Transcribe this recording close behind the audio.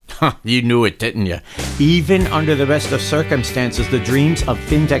You knew it, didn't you? Even under the best of circumstances, the dreams of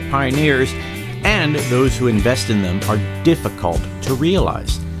fintech pioneers and those who invest in them are difficult to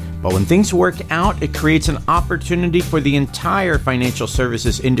realize. But when things work out, it creates an opportunity for the entire financial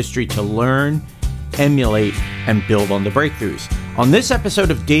services industry to learn, emulate, and build on the breakthroughs. On this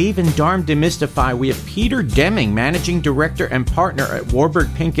episode of Dave and Darm Demystify, we have Peter Deming, Managing Director and Partner at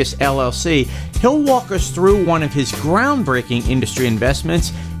Warburg Pincus LLC. He'll walk us through one of his groundbreaking industry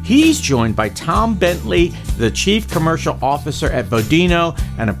investments. He's joined by Tom Bentley, the Chief Commercial Officer at Vodeno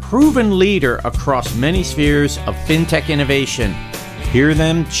and a proven leader across many spheres of fintech innovation. Hear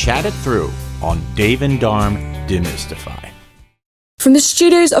them chat it through on Dave and Darm Demystify. From the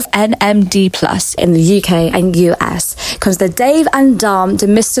studios of NMD Plus in the UK and US comes the Dave and Darm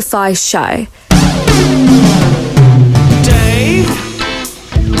Demystify show. Dave,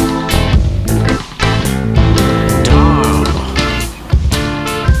 Darm,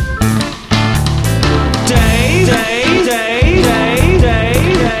 Dave, Dave, Dave, Dave,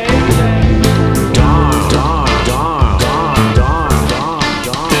 Dave, Darm, Darm, Darm, Darm, Darm,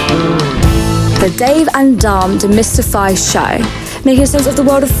 Darm. The Dave and Darm Demystify show, making sense of the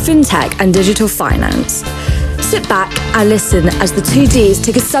world of fintech and digital finance. Sit back and listen as the two Ds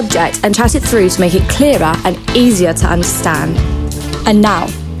take a subject and chat it through to make it clearer and easier to understand. And now,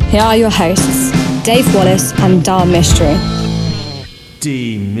 here are your hosts, Dave Wallace and Darm Mystery.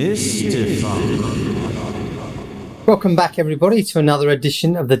 Demystify. Welcome back, everybody, to another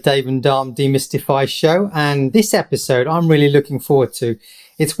edition of the Dave and Darm Demystify show. And this episode, I'm really looking forward to.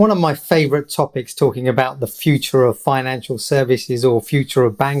 It's one of my favorite topics, talking about the future of financial services or future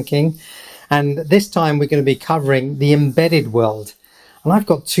of banking. And this time we're going to be covering the embedded world. And I've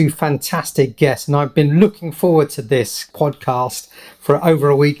got two fantastic guests, and I've been looking forward to this podcast for over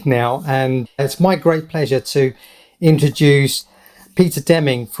a week now. And it's my great pleasure to introduce Peter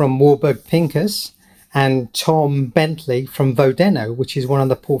Deming from Warburg Pincus and Tom Bentley from Vodeno, which is one of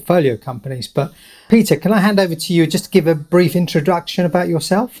the portfolio companies. But Peter, can I hand over to you just to give a brief introduction about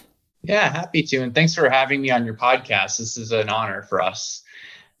yourself? Yeah, happy to. And thanks for having me on your podcast. This is an honor for us.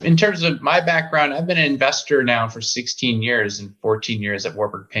 In terms of my background, I've been an investor now for 16 years and 14 years at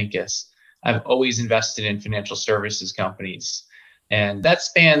Warburg Pincus. I've always invested in financial services companies. And that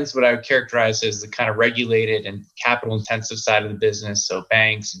spans what I would characterize as the kind of regulated and capital intensive side of the business. So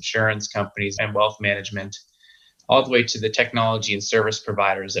banks, insurance companies, and wealth management, all the way to the technology and service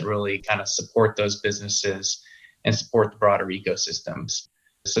providers that really kind of support those businesses and support the broader ecosystems.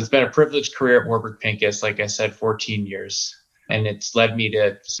 So it's been a privileged career at Warburg Pincus, like I said, 14 years. And it's led me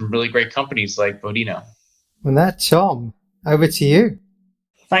to some really great companies like Vodeno. And that, Tom, over to you.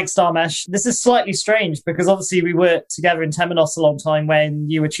 Thanks, Dharmesh. This is slightly strange because obviously we worked together in Temenos a long time when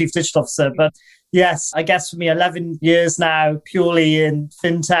you were Chief Digital Officer. But yes, I guess for me, 11 years now, purely in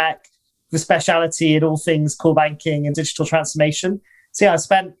fintech, with speciality in all things core banking and digital transformation. So yeah, I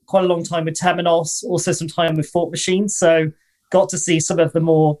spent quite a long time with Temenos, also some time with Thought Machine. So got to see some of the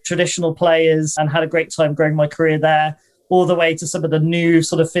more traditional players and had a great time growing my career there, all the way to some of the new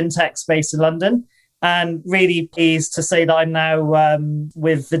sort of fintech space in London. And really pleased to say that I'm now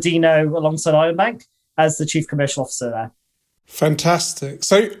with Vodeno alongside Ironbank as the Chief Commercial Officer there. Fantastic.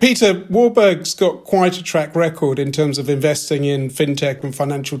 So, Peter, Warburg's got quite a track record in terms of investing in fintech and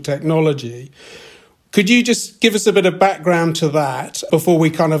financial technology. Could you just give us a bit of background to that before we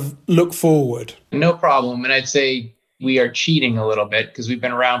kind of look forward? No problem. And I'd say we are cheating a little bit because we've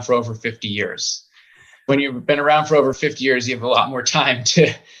been around for over 50 years. When you've been around for over 50 years, you have a lot more time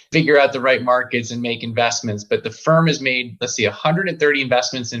to figure out the right markets and make investments. But the firm has made, 130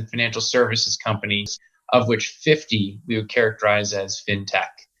 investments in financial services companies, of which 50 we would characterize as fintech.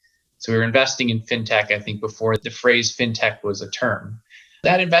 So we were investing in fintech, I think, before the phrase fintech was a term.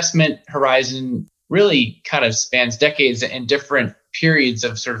 That investment horizon really kind of spans decades and different periods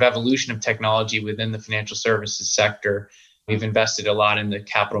of sort of evolution of technology within the financial services sector. We've invested a lot in the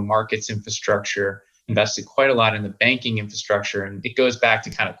capital markets infrastructure, invested quite a lot in the banking infrastructure. And it goes back to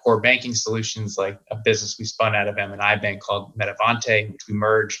kind of core banking solutions like a business we spun out of M&I Bank called Metavante, which we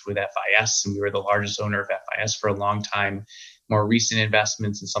merged with FIS. And we were the largest owner of FIS for a long time. More recent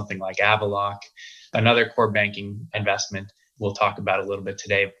investments in something like Avaloq, another core banking investment we'll talk about a little bit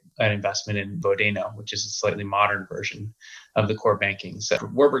today, an investment in Vodeno, which is a slightly modern version of the core banking. So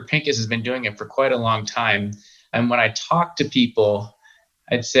Warburg Pincus has been doing it for quite a long time. And when I talk to people,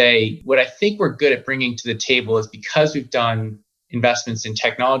 I'd say what I think we're good at bringing to the table is because we've done investments in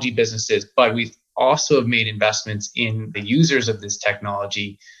technology businesses, but we also have made investments in the users of this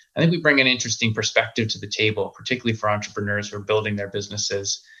technology. I think we bring an interesting perspective to the table, particularly for entrepreneurs who are building their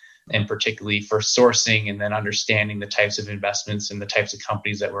businesses. and particularly for sourcing and then understanding the types of investments and the types of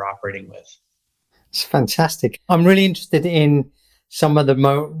companies that we're operating with. It's fantastic. I'm really interested in some of the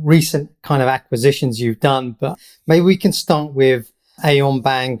more recent kind of acquisitions you've done, but maybe we can start with Aon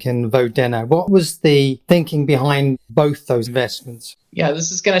Bank and Vodeno. What was the thinking behind both those investments? Yeah,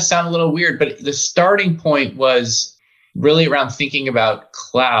 this is going to sound a little weird, but the starting point was really around thinking about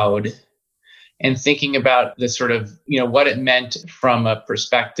cloud and thinking about the sort of, what it meant from a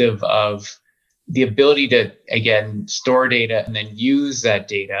perspective of the ability to, again, store data and then use that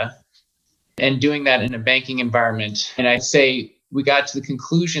data, and doing that in a banking environment. And I'd say we got to the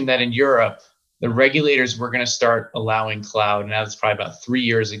conclusion that in Europe, the regulators were going to start allowing cloud. And that was probably about 3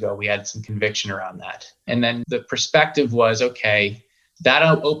 years ago. We had some conviction around that. And then the perspective was, okay, that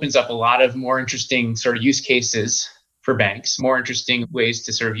opens up a lot of more interesting sort of use cases for banks, more interesting ways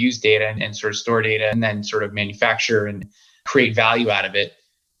to sort of use data and sort of store data and then sort of manufacture and create value out of it.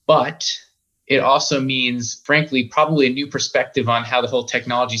 But it also means, frankly, probably a new perspective on how the whole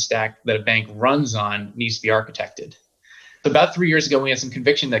technology stack that a bank runs on needs to be architected. So about 3 years ago, we had some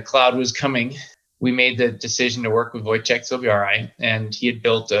conviction that cloud was coming. We made the decision to work with Wojciech Zobioraj, and he had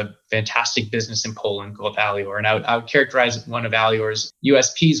built a fantastic business in Poland called Alior. And I would characterize one of Alior's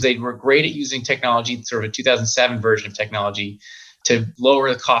USPs. They were great at using technology, sort of a 2007 version of technology, to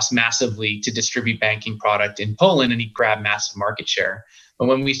lower the cost massively to distribute banking product in Poland, and he grabbed massive market share. But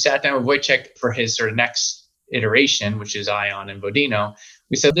when we sat down with Wojciech for his sort of next iteration, which is Aon and Vodeno,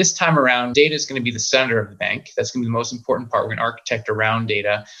 we said this time around, data is going to be the center of the bank. That's going to be the most important part. We're going to architect around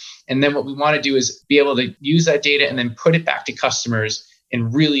data. And then what we want to do is be able to use that data and then put it back to customers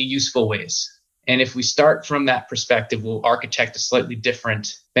in really useful ways. And if we start from that perspective, we'll architect a slightly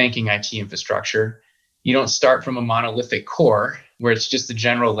different banking IT infrastructure. You don't start from a monolithic core where it's just the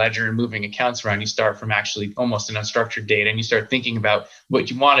general ledger and moving accounts around. You start from actually almost an unstructured data, and you start thinking about what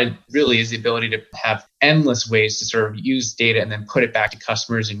you wanted really is the ability to have endless ways to sort of use data and then put it back to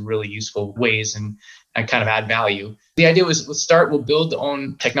customers in really useful ways and kind of add value. The idea was we'll build our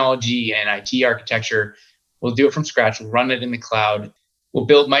own technology and IT architecture. We'll do it from scratch. We'll run it in the cloud. We'll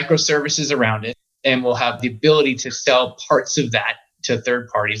build microservices around it, and we'll have the ability to sell parts of that to third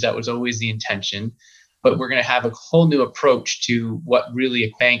parties. That was always the intention. But we're going to have a whole new approach to what really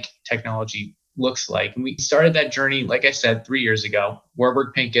a bank technology looks like. And we started that journey, like I said, 3 years ago.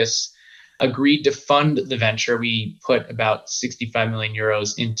 Warburg Pincus agreed to fund the venture. We put about 65 million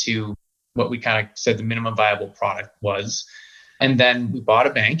euros into what we kind of said the minimum viable product was. And then we bought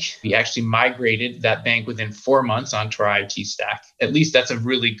a bank. We actually migrated that bank within 4 months onto our IT stack. At least that's a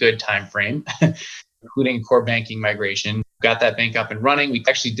really good time frame, including core banking migration. Got that bank up and running. We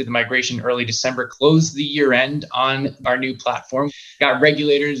actually did the migration early December, closed the year end on our new platform, got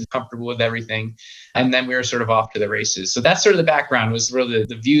regulators comfortable with everything. And then we were sort of off to the races. So that's sort of the background, was really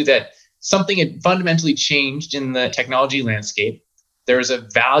the view that something had fundamentally changed in the technology landscape. There's a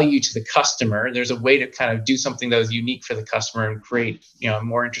value to the customer. There's a way to kind of do something that was unique for the customer and create, a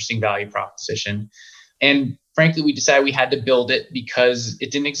more interesting value proposition. And frankly, we decided we had to build it because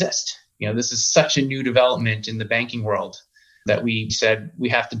it didn't exist. This is such a new development in the banking world that we said we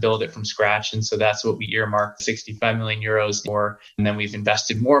have to build it from scratch. And so that's what we earmarked 65 million euros for. And then we've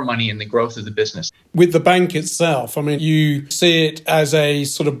invested more money in the growth of the business. With the bank itself, you see it as a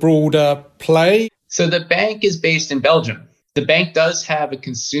sort of broader play? So the bank is based in Belgium. The bank does have a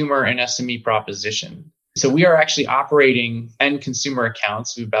consumer and SME proposition. So we are actually operating end consumer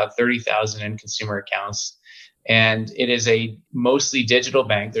accounts. We have about 30,000 end consumer accounts. And it is a mostly digital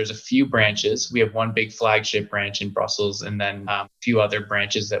bank. There's a few branches. We have one big flagship branch in Brussels and then a few other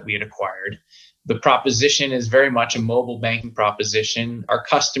branches that we had acquired. The proposition is very much a mobile banking proposition. Our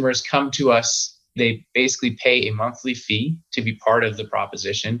customers come to us. They basically pay a monthly fee to be part of the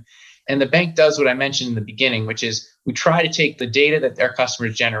proposition. And the bank does what I mentioned in the beginning, which is we try to take the data that our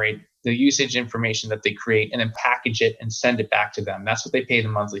customers generate, the usage information that they create, and then package it and send it back to them. That's what they pay the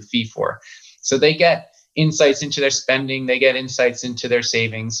monthly fee for. So they get insights into their spending. They get insights into their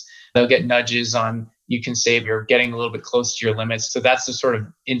savings. They'll get nudges on you can save, you're getting a little bit close to your limits. So that's the sort of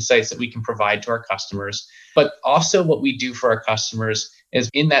insights that we can provide to our customers. But also what we do for our customers is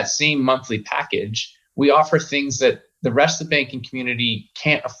in that same monthly package, we offer things that the rest of the banking community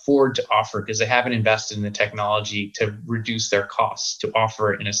can't afford to offer because they haven't invested in the technology to reduce their costs to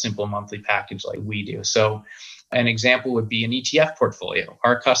offer it in a simple monthly package like we do. So an example would be an ETF portfolio.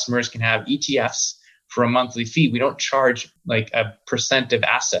 Our customers can have ETFs for a monthly fee. We don't charge like a percent of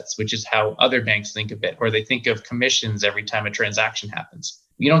assets, which is how other banks think of it, or they think of commissions every time a transaction happens.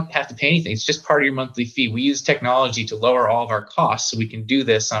 You don't have to pay anything. It's just part of your monthly fee. We use technology to lower all of our costs so we can do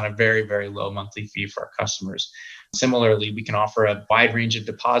this on a very, very low monthly fee for our customers. Similarly, we can offer a wide range of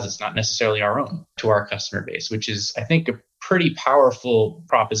deposits, not necessarily our own, to our customer base, which is, I think, a pretty powerful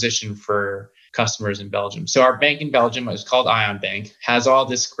proposition for customers in Belgium. So our bank in Belgium is called Ion Bank, has all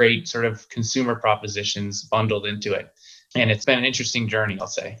this great sort of consumer propositions bundled into it. And it's been an interesting journey, I'll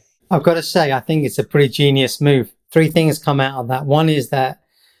say. I've got to say, I think it's a pretty genius move. 3 things come out of that. One is that,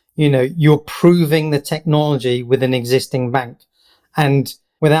 you're proving the technology with an existing bank. And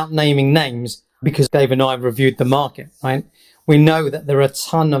without naming names, because Dave and I have reviewed the market, right? We know that there are a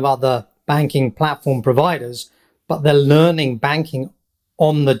ton of other banking platform providers, but they're learning banking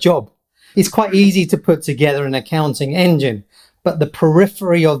on the job. It's quite easy to put together an accounting engine, but the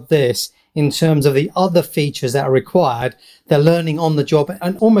periphery of this, in terms of the other features that are required, they're learning on the job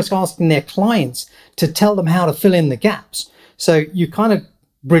and almost asking their clients to tell them how to fill in the gaps. So you kind of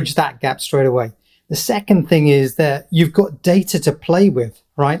bridge that gap straight away. The second thing is that you've got data to play with,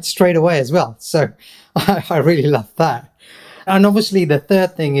 right? Straight away as well. So I really love that. And obviously the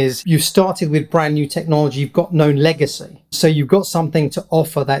third thing is you started with brand new technology. You've got known legacy. So you've got something to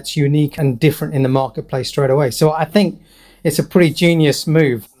offer that's unique and different in the marketplace straight away. So I think it's a pretty genius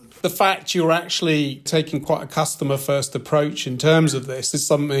move. The fact you're actually taking quite a customer first approach in terms of this is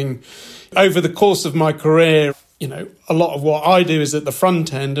something over the course of my career, a lot of what I do is at the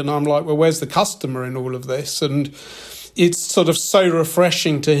front end, and I'm like, well, where's the customer in all of this? And it's sort of so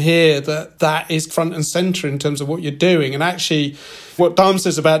refreshing to hear that is front and center in terms of what you're doing. And actually what Dom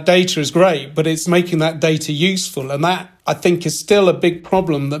says about data is great, but it's making that data useful. And that, I think, is still a big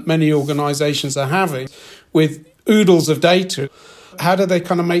problem that many organizations are having with oodles of data. How do they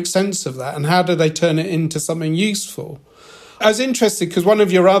kind of make sense of that? And how do they turn it into something useful? I was interested because one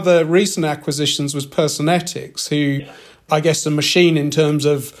of your other recent acquisitions was Personetics, who I guess a machine in terms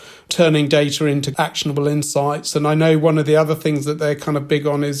of turning data into actionable insights. And I know one of the other things that they're kind of big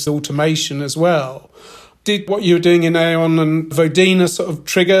on is automation as well. Did what you were doing in Aon and Vodena sort of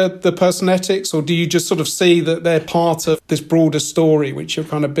trigger the Personetics, or do you just sort of see that they're part of this broader story which you're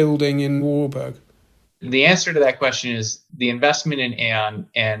kind of building in Warburg? The answer to that question is the investment in Aon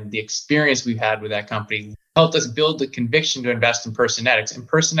and the experience we've had with that company helped us build the conviction to invest in Personetics. And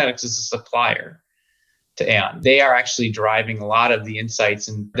Personetics is a supplier to Aon. They are actually driving a lot of the insights,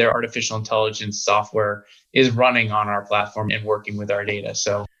 and their artificial intelligence software is running on our platform and working with our data.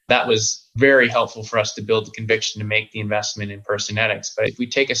 So that was very helpful for us to build the conviction to make the investment in Personetics. But if we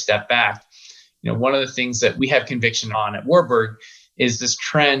take a step back, one of the things that we have conviction on at Warburg is this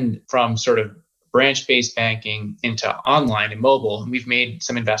trend from sort of branch-based banking into online and mobile. And we've made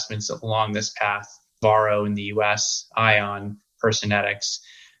some investments along this path, Varo in the US, Ion, Personetics.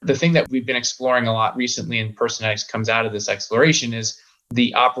 The thing that we've been exploring a lot recently, and Personetics comes out of this exploration, is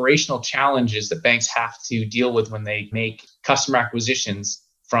the operational challenges that banks have to deal with when they make customer acquisitions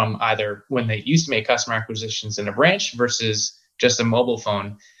from either when they used to make customer acquisitions in a branch versus just a mobile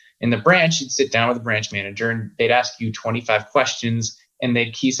phone. In the branch, you'd sit down with a branch manager and they'd ask you 25 questions and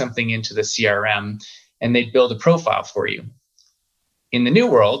they'd key something into the CRM and they'd build a profile for you. In the new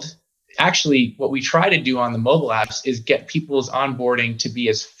world, actually, what we try to do on the mobile apps is get people's onboarding to be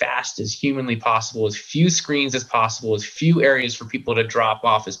as fast as humanly possible, as few screens as possible, as few areas for people to drop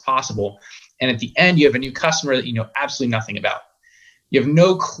off as possible. And at the end, you have a new customer that you know absolutely nothing about. You have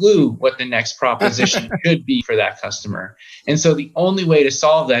no clue what the next proposition should be for that customer. And so the only way to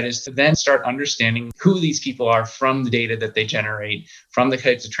solve that is to then start understanding who these people are from the data that they generate, from the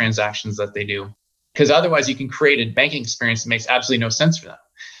types of transactions that they do. Because otherwise you can create a banking experience that makes absolutely no sense for them.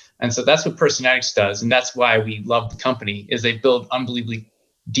 And so that's what Personetics does. And that's why we love the company, is they build unbelievably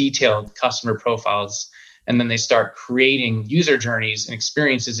detailed customer profiles. And then they start creating user journeys and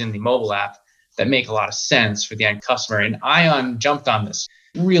experiences in the mobile app that make a lot of sense for the end customer. And Ion jumped on this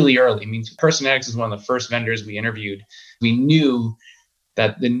really early. I mean, Personetics is one of the first vendors we interviewed. We knew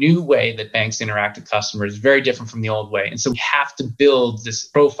that the new way that banks interact with customers is very different from the old way. And so we have to build this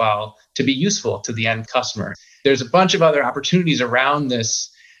profile to be useful to the end customer. There's a bunch of other opportunities around this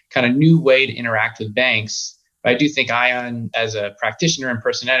kind of new way to interact with banks. But I do think Ion, as a practitioner, and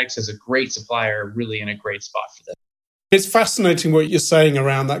Personetics as a great supplier, are really in a great spot for this. It's fascinating what you're saying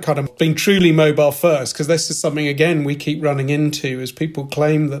around that kind of being truly mobile first, because this is something, again, we keep running into as people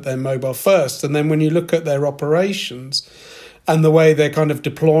claim that they're mobile first. And then when you look at their operations and the way they're kind of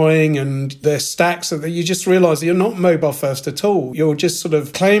deploying and their stacks, you just realize that you're not mobile first at all. You're just sort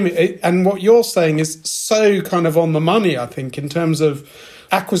of claiming it. And what you're saying is so kind of on the money, I think, in terms of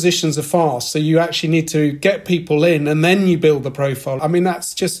acquisitions are fast. So you actually need to get people in and then you build the profile. I mean,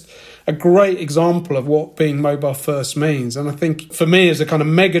 that's just a great example of what being mobile first means. And I think for me, as a kind of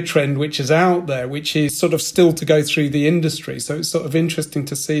mega trend which is out there, which is sort of still to go through the industry. So it's sort of interesting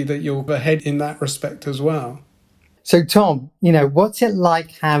to see that you're ahead in that respect as well. So, Tom, what's it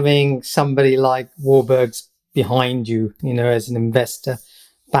like having somebody like Warburg's behind you, as an investor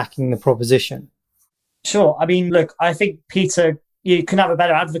backing the proposition? Sure. I mean, look, I think, Peter, you can have a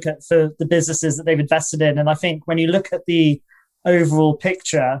better advocate for the businesses that they've invested in. And I think when you look at the overall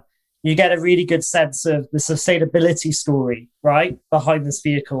picture, you get a really good sense of the sustainability story, right, behind this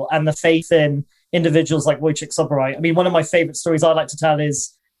vehicle and the faith in individuals like Wojciech Sobieraj. I mean, one of my favorite stories I like to tell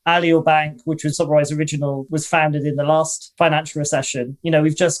is Alior Bank, which was Sobieraj's original, was founded in the last financial recession.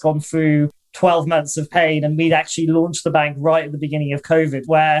 We've just gone through 12 months of pain, and we'd actually launched the bank right at the beginning of COVID,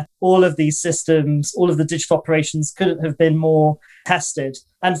 where all of these systems, all of the digital operations couldn't have been more tested.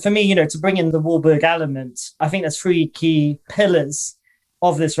 And for me, to bring in the Warburg element, I think there's three key pillars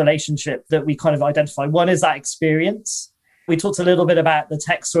of this relationship that we kind of identify. One is that experience. We talked a little bit about the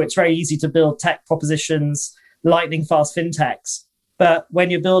tech story. It's very easy to build tech propositions, lightning fast fintechs. But when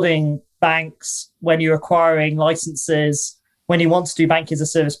you're building banks, when you're acquiring licenses, when you want to do banking as a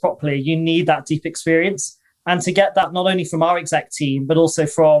service properly, you need that deep experience. And to get that not only from our exec team, but also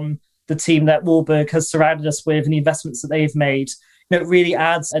from the team that Warburg has surrounded us with and the investments that they've made, it really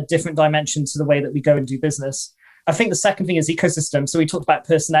adds a different dimension to the way that we go and do business. I think the second thing is ecosystem. So we talked about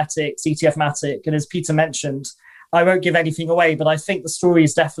Personetics, ETF-Matic, and as Peter mentioned, I won't give anything away, but I think the story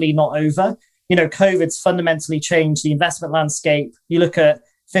is definitely not over. COVID's fundamentally changed the investment landscape. You look at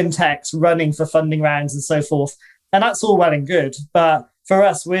fintechs running for funding rounds and so forth, and that's all well and good. But for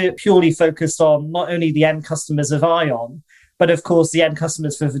us, we're purely focused on not only the end customers of Ion, but of course the end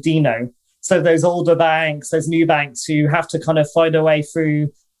customers for Vodeno. So those older banks, those new banks who have to kind of find a way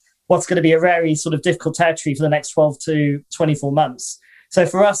through what's going to be a very sort of difficult territory for the next 12 to 24 months. So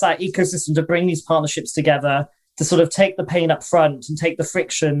for us, our ecosystem to bring these partnerships together, to sort of take the pain up front and take the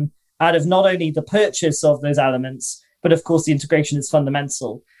friction out of not only the purchase of those elements, but of course the integration is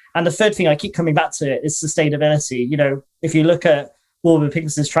fundamental. And the third thing, I keep coming back to it, is sustainability. If you look at Warburg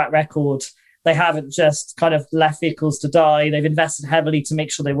Pincus's track record, they haven't just kind of left vehicles to die. They've invested heavily to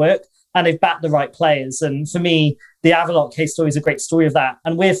make sure they work, and they've backed the right players. And for me, the Avaloq case story is a great story of that.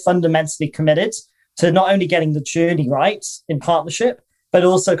 And we're fundamentally committed to not only getting the journey right in partnership, but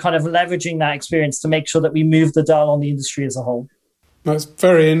also kind of leveraging that experience to make sure that we move the dial on the industry as a whole. That's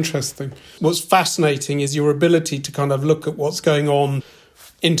very interesting. What's fascinating is your ability to kind of look at what's going on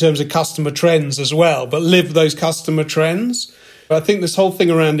in terms of customer trends as well, but live those customer trends. I think this whole thing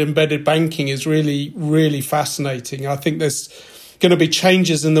around embedded banking is really, really fascinating. I think there's going to be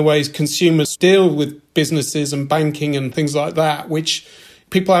changes in the ways consumers deal with businesses and banking and things like that, which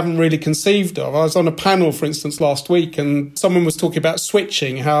people haven't really conceived of. I was on a panel, for instance, last week, and someone was talking about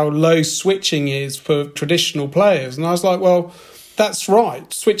switching, how low switching is for traditional players. And I was like, well, that's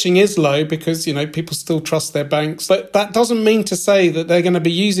right. Switching is low because, people still trust their banks. But that doesn't mean to say that they're going to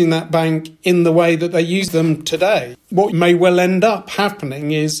be using that bank in the way that they use them today. What may well end up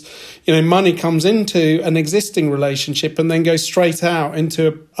happening is, money comes into an existing relationship and then goes straight out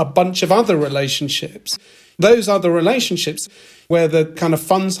into a bunch of other relationships. Those other relationships where the kind of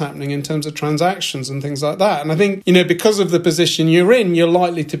fun's happening in terms of transactions and things like that. And I think, because of the position you're in, you're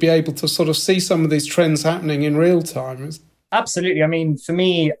likely to be able to sort of see some of these trends happening in real time. Absolutely. I mean, for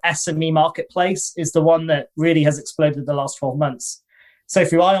me, SME Marketplace is the one that really has exploded the last 12 months. So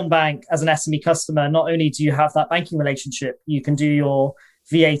through Ion Bank, as an SME customer, not only do you have that banking relationship, you can do your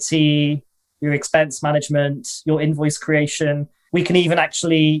VAT, your expense management, your invoice creation. We can even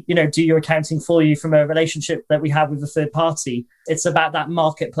actually, do your accounting for you from a relationship that we have with a third party. It's about that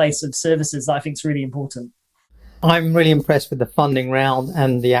marketplace of services that I think is really important. I'm really impressed with the funding round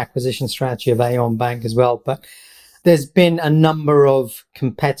and the acquisition strategy of Ion Bank as well. But there's been a number of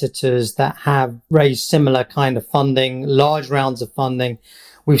competitors that have raised similar kind of funding, large rounds of funding.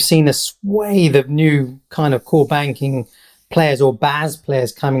 We've seen a swathe of new kind of core banking players or BaaS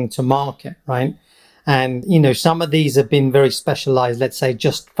players coming to market, right? And, some of these have been very specialized, let's say,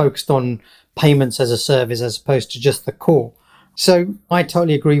 just focused on payments as a service as opposed to just the core. So I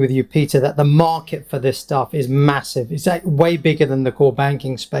totally agree with you, Peter, that the market for this stuff is massive. It's way bigger than the core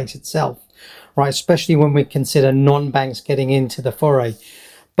banking space itself, right? Especially when we consider non-banks getting into the foray.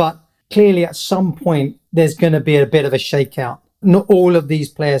 But clearly at some point, there's going to be a bit of a shakeout. Not all of these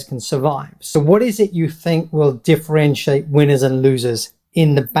players can survive. So what is it you think will differentiate winners and losers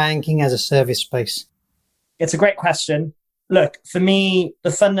in the banking as a service space? It's a great question. Look, for me, the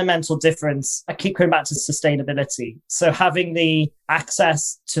fundamental difference, I keep coming back to sustainability. So having the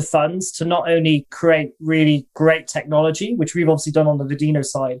access to funds to not only create really great technology, which we've obviously done on the Vodeno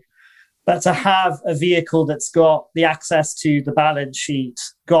side, but to have a vehicle that's got the access to the balance sheet,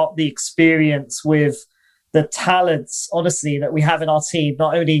 got the experience with the talents, honestly, that we have in our team,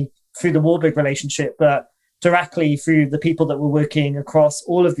 not only through the Warburg relationship, but directly through the people that were working across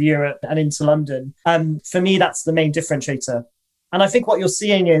all of Europe and into London. For me, that's the main differentiator. And I think what you're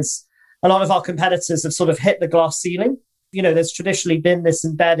seeing is a lot of our competitors have sort of hit the glass ceiling. There's traditionally been this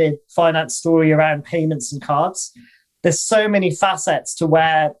embedded finance story around payments and cards. There's so many facets to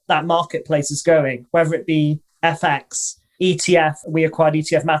where that marketplace is going, whether it be FX, ETF. We acquired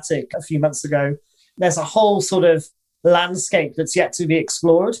ETF-Matic a few months ago. There's a whole sort of landscape that's yet to be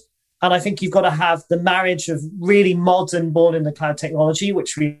explored. And I think you've got to have the marriage of really modern born in the cloud technology,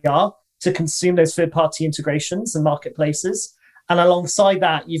 which we are, to consume those third-party integrations and marketplaces. And alongside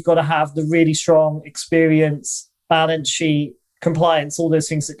that, you've got to have the really strong experience, balance sheet, compliance, all those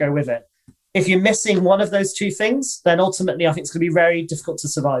things that go with it. If you're missing one of those two things, then ultimately I think it's going to be very difficult to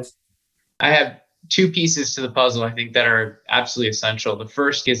survive. I have two pieces to the puzzle I think that are absolutely essential. The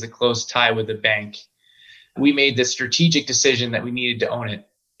first is a close tie with the bank. We made the strategic decision that we needed to own it.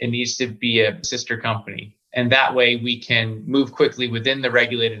 It needs to be a sister company. And that way we can move quickly within the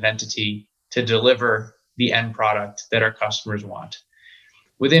regulated entity to deliver the end product that our customers want.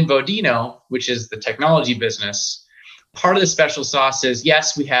 Within Vodeno, which is the technology business, part of the special sauce is,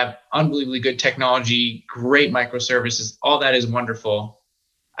 yes, we have unbelievably good technology, great microservices, all that is wonderful.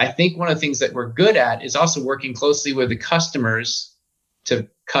 I think one of the things that we're good at is also working closely with the customers to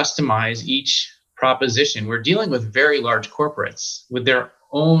customize each proposition. We're dealing with very large corporates with their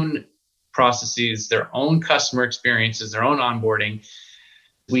own processes, their own customer experiences, their own onboarding.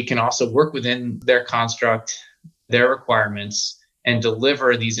 We can also work within their construct, their requirements, and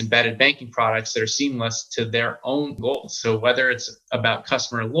deliver these embedded banking products that are seamless to their own goals. So whether it's about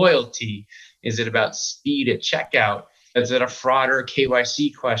customer loyalty, is it about speed at checkout? Is it a fraud or a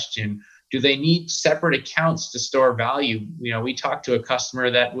KYC question? Do they need separate accounts to store value? We talked to a customer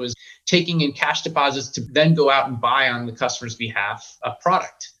that was taking in cash deposits to then go out and buy on the customer's behalf a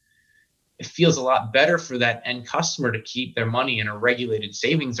product. It feels a lot better for that end customer to keep their money in a regulated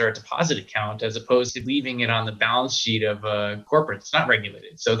savings or a deposit account as opposed to leaving it on the balance sheet of a corporate. It's not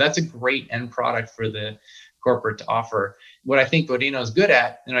regulated. So that's a great end product for the corporate to offer. What I think Vodeno is good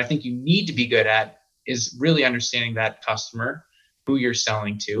at, and I think you need to be good at, is really understanding that customer, who you're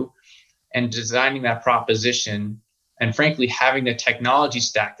selling to, and designing that proposition, and frankly, having the technology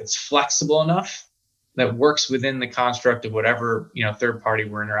stack that's flexible enough that works within the construct of whatever third party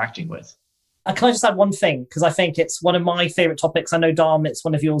we're interacting with. Can I just add one thing? Because I think it's one of my favorite topics. I know, Dom, it's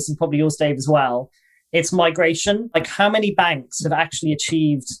one of yours and probably yours, Dave, as well. It's migration. Like, how many banks have actually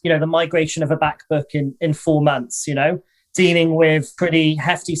achieved, the migration of a back book in 4 months, dealing with pretty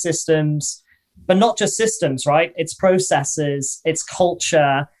hefty systems, but not just systems, right? It's processes, it's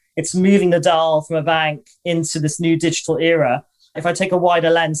culture, it's moving the dial from a bank into this new digital era. If I take a wider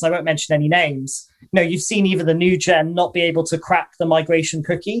lens, I won't mention any names, you've seen even the new gen not be able to crack the migration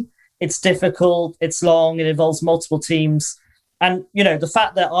cookie. It's difficult, it's long, it involves multiple teams. And, the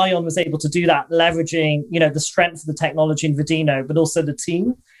fact that Ion was able to do that, leveraging, the strength of the technology in Vodeno, but also the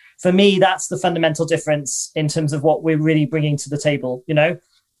team, for me, that's the fundamental difference in terms of what we're really bringing to the table.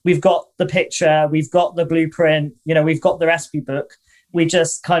 We've got the picture, we've got the blueprint, we've got the recipe book. We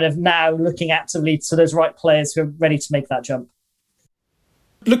just kind of now looking actively to those right players who are ready to make that jump.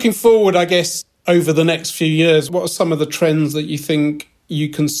 Looking forward, I guess, over the next few years, what are some of the trends that you think you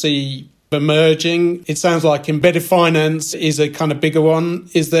can see emerging? It sounds like embedded finance is a kind of bigger one.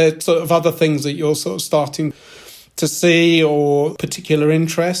 Is there sort of other things that you're sort of starting to see or particular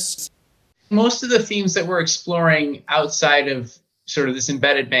interests? Most of the themes that we're exploring outside of sort of this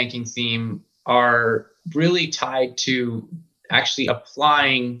embedded banking theme are really tied to actually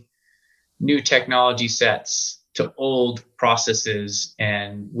applying new technology sets to old processes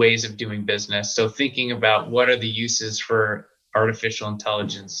and ways of doing business. So thinking about what are the uses for artificial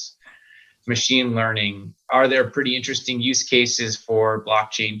intelligence, machine learning? Are there pretty interesting use cases for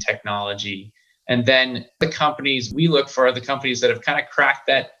blockchain technology? And then the companies we look for are the companies that have kind of cracked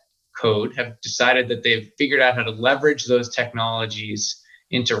that code, have decided that they've figured out how to leverage those technologies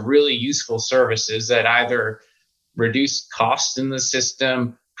into really useful services that either reduce costs in the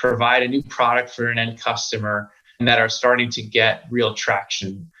system, provide a new product for an end customer, and that are starting to get real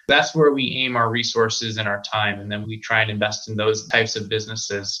traction. That's where we aim our resources and our time. And then we try and invest in those types of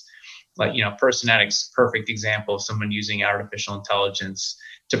businesses. Like, Personetics, perfect example of someone using artificial intelligence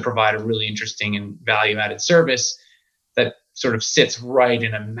to provide a really interesting and value-added service that sort of sits right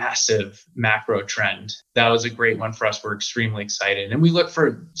in a massive macro trend. That was a great one for us. We're extremely excited. And we look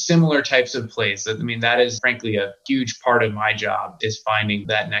for similar types of plays. That is frankly a huge part of my job, is finding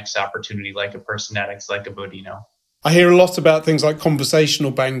that next opportunity, like a Personetics, like a Vodeno. I hear a lot about things like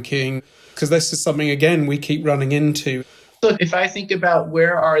conversational banking, because this is something, again, we keep running into. So if I think about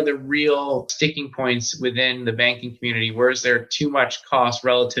where are the real sticking points within the banking community, where is there too much cost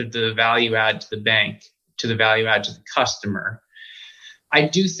relative to the value add to the bank, to the value add to the customer? I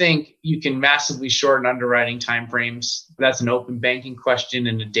do think you can massively shorten underwriting timeframes. That's an open banking question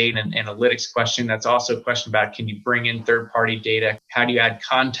and a data and analytics question. That's also a question about, can you bring in third-party data? How do you add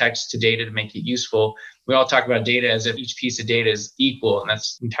context to data to make it useful? We all talk about data as if each piece of data is equal, and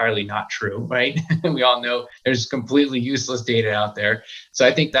that's entirely not true, right? We all know there's completely useless data out there. So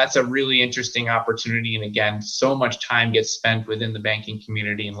I think that's a really interesting opportunity. And again, so much time gets spent within the banking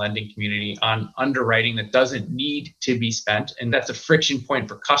community and lending community on underwriting that doesn't need to be spent. And that's a friction point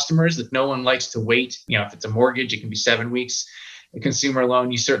for customers that no one likes to wait. If it's a mortgage, it can be 7 weeks. A consumer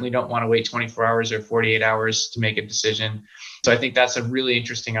loan, you certainly don't want to wait 24 hours or 48 hours to make a decision. So I think that's a really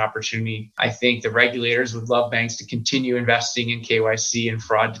interesting opportunity. I think the regulators would love banks to continue investing in KYC and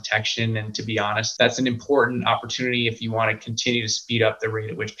fraud detection. And to be honest, that's an important opportunity if you want to continue to speed up the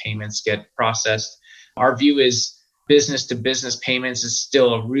rate at which payments get processed. Our view is business to business payments is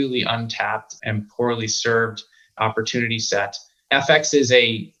still a really untapped and poorly served opportunity set. FX is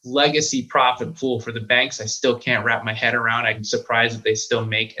a legacy profit pool for the banks. I still can't wrap my head around. I'm surprised that they still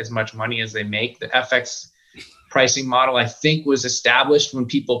make as much money as they make. The FX pricing model, I think, was established when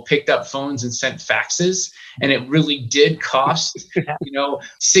people picked up phones and sent faxes. And it really did cost,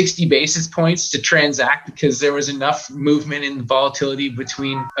 60 basis points to transact because there was enough movement in volatility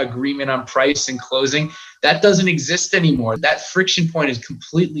between agreement on price and closing. That doesn't exist anymore. That friction point is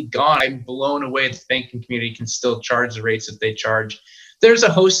completely gone. I'm blown away that the banking community can still charge the rates that they charge. There's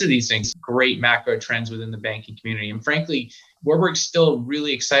a host of these things, great macro trends within the banking community. And frankly, Warburg's still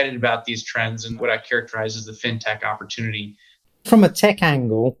really excited about these trends and what I characterize as the fintech opportunity. From a tech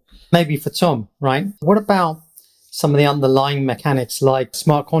angle, maybe for Tom, right? What about some of the underlying mechanics like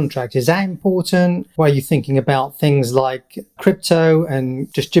smart contracts? Is that important? What are you thinking about things like crypto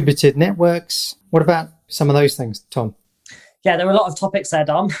and distributed networks? What about some of those things, Tom? Yeah, there are a lot of topics there,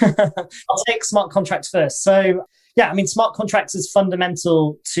 Dom. I'll take smart contracts first. So, smart contracts is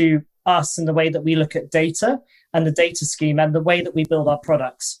fundamental to us in the way that we look at data and the data scheme and the way that we build our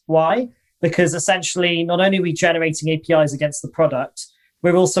products. Why? Because essentially, not only are we generating APIs against the product,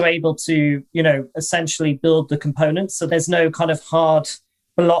 we're also able to, essentially build the components. So there's no kind of hard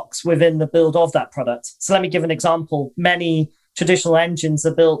blocks within the build of that product. So let me give an example. Many traditional engines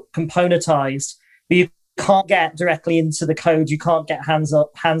are built componentized, but you can't get directly into the code. You can't get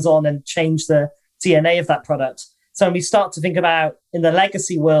hands-on and change the DNA of that product. So when we start to think about in the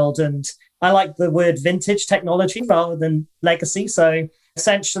legacy world, and I like the word vintage technology rather than legacy. So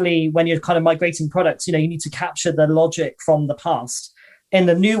essentially, when you're kind of migrating products, you need to capture the logic from the past. In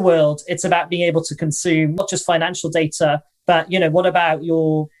the new world, it's about being able to consume not just financial data, but, what about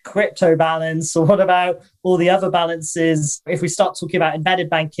your crypto balance, or what about all the other balances? If we start talking about embedded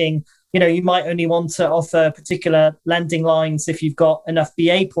banking, you might only want to offer particular lending lines if you've got enough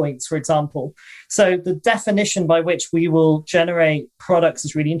BA points, for example. So the definition by which we will generate products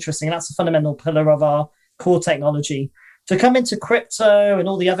is really interesting. And that's a fundamental pillar of our core technology. To come into crypto and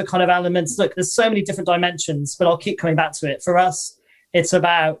all the other kind of elements, look, there's so many different dimensions, but I'll keep coming back to it. For us, it's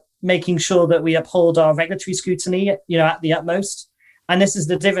about making sure that we uphold our regulatory scrutiny, at the utmost. And this is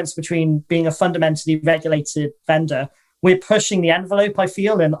the difference between being a fundamentally regulated vendor. We're pushing the envelope, I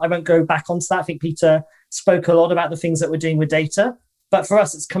feel, and I won't go back onto that. I think Peter spoke a lot about the things that we're doing with data. But for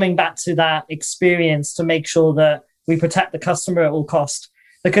us, it's coming back to that experience to make sure that we protect the customer at all cost.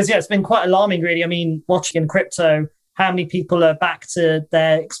 Because, it's been quite alarming, really. Watching in crypto, how many people are back to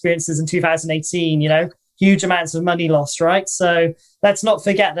their experiences in 2018, huge amounts of money lost, right? So let's not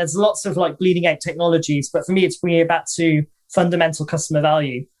forget, there's lots of bleeding edge technologies, but for me, it's bringing it back to fundamental customer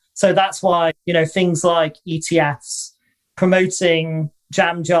value. So that's why, things like ETFs, promoting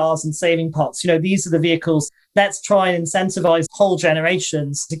jam jars and saving pots, these are the vehicles. Let's try and incentivize whole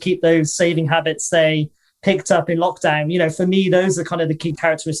generations to keep those saving habits they picked up in lockdown. For me, those are kind of the key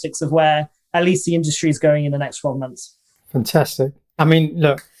characteristics of where at least the industry is going in the next 12 months. Fantastic.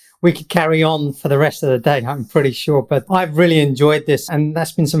 Look, we could carry on for the rest of the day, I'm pretty sure, but I've really enjoyed this, and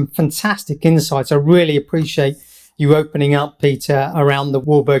that's been some fantastic insights. I really appreciate you opening up, Peter, around the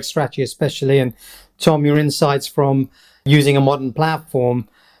Warburg strategy especially, and Tom, your insights from using a modern platform.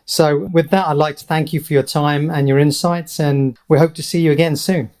 So with that, I'd like to thank you for your time and your insights, and we hope to see you again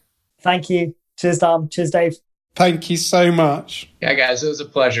soon. Thank you. Cheers, Dom. Cheers, Dave. Thank you so much. Yeah, guys, it was a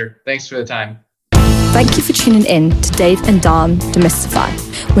pleasure. Thanks for the time. Thank you for tuning in to Dave and Dom Demystify.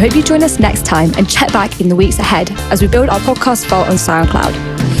 We hope you join us next time and check back in the weeks ahead as we build our podcast vault on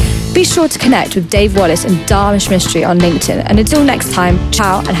SoundCloud. Be sure to connect with Dave Wallace and Dharmesh Mistry on LinkedIn. And until next time,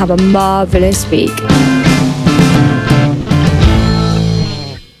 ciao and have a marvelous week.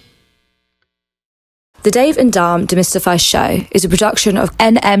 The Dave and Dom Demystify Show is a production of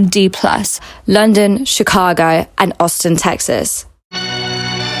NMD+, London, Chicago, and Austin, Texas.